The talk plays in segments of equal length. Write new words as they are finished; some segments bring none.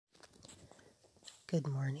Good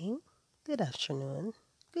morning, good afternoon,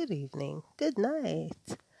 good evening, good night.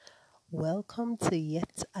 Welcome to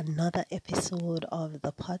yet another episode of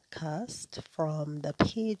the podcast from the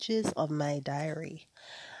pages of my diary.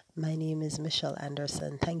 My name is Michelle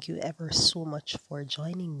Anderson. Thank you ever so much for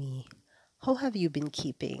joining me. How have you been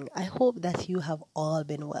keeping? I hope that you have all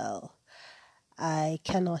been well. I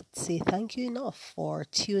cannot say thank you enough for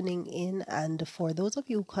tuning in, and for those of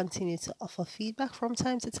you who continue to offer feedback from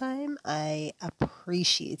time to time, I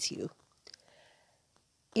appreciate you.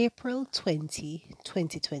 April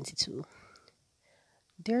 2022.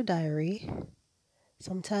 Dear Diary,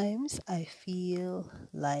 sometimes I feel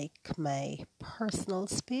like my personal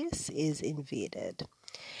space is invaded.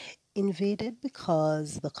 Invaded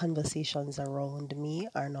because the conversations around me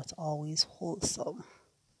are not always wholesome.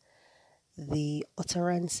 The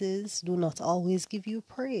utterances do not always give you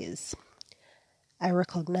praise. I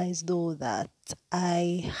recognize though that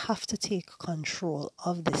I have to take control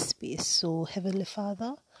of this space. So, Heavenly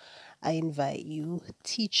Father, I invite you,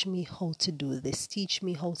 teach me how to do this. Teach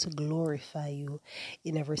me how to glorify you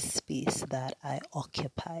in every space that I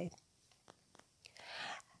occupy.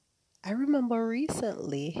 I remember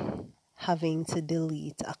recently having to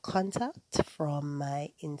delete a contact from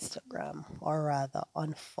my Instagram, or rather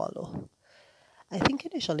unfollow. I think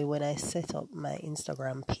initially when I set up my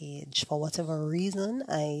Instagram page, for whatever reason,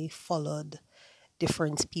 I followed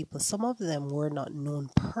different people. Some of them were not known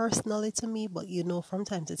personally to me, but from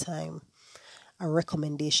time to time, a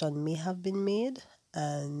recommendation may have been made,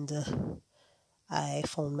 and I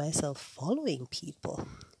found myself following people.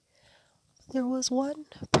 There was one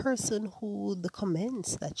person who the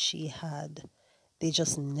comments that she had, they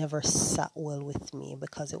just never sat well with me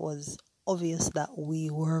because it was obvious that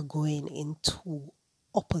we were going in two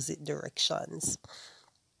opposite directions.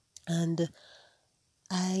 And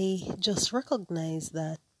I just recognized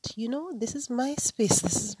that, this is my space,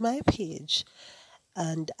 this is my page,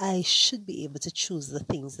 and I should be able to choose the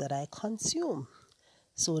things that I consume.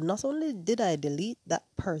 So not only did I delete that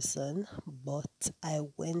person, but I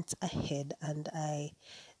went ahead and I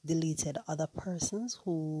deleted other persons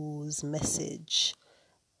whose message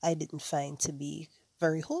I didn't find to be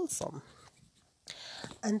very wholesome.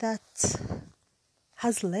 And that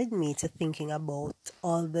has led me to thinking about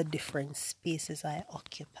all the different spaces I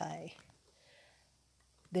occupy.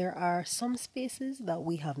 There are some spaces that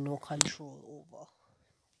we have no control over.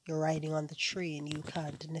 You're riding on the train, you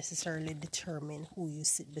can't necessarily determine who you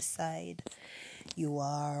sit beside. You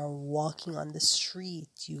are walking on the street,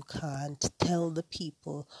 you can't tell the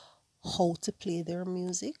people how to play their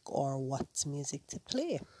music or what music to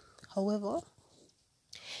play. However,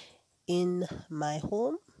 in my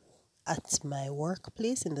home, at my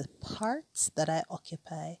workplace, in the parts that I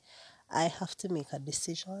occupy, I have to make a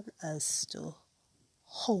decision as to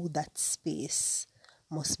how that space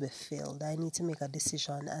must be filled. I need to make a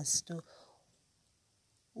decision as to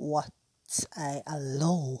what I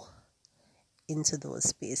allow into those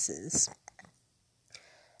spaces.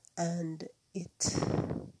 And it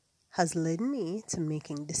has led me to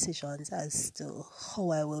making decisions as to how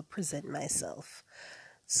I will present myself.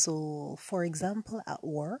 So, for example, at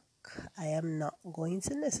work, I am not going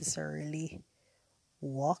to necessarily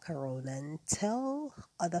walk around and tell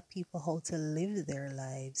other people how to live their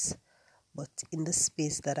lives. But in the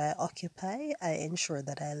space that I occupy, I ensure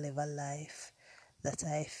that I live a life that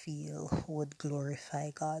I feel would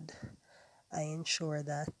glorify God. I ensure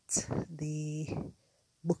that the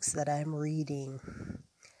books that I'm reading,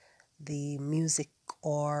 the music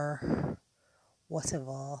or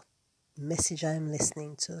whatever message I'm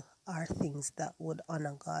listening to are things that would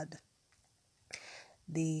honor God.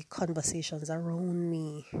 The conversations around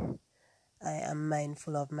me, I am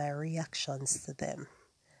mindful of my reactions to them,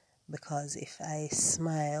 because if I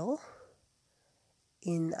smile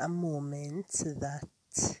in a moment that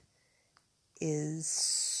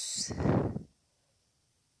is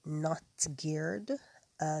not geared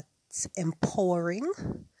at empowering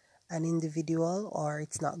an individual, or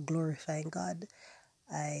it's not glorifying God,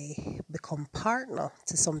 I become partner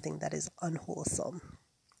to something that is unwholesome.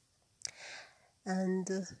 And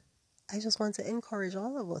I just want to encourage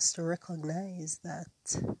all of us to recognize that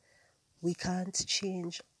we can't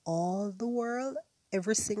change all the world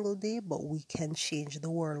every single day, but we can change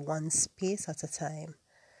the world one space at a time.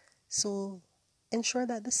 So ensure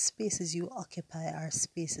that the spaces you occupy are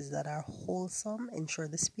spaces that are wholesome. Ensure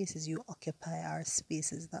the spaces you occupy are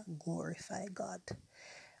spaces that glorify God.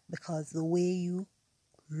 Because the way you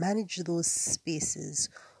manage those spaces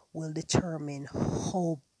will determine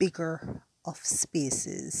how bigger of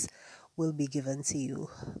spaces will be given to you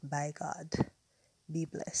by God. Be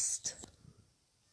blessed.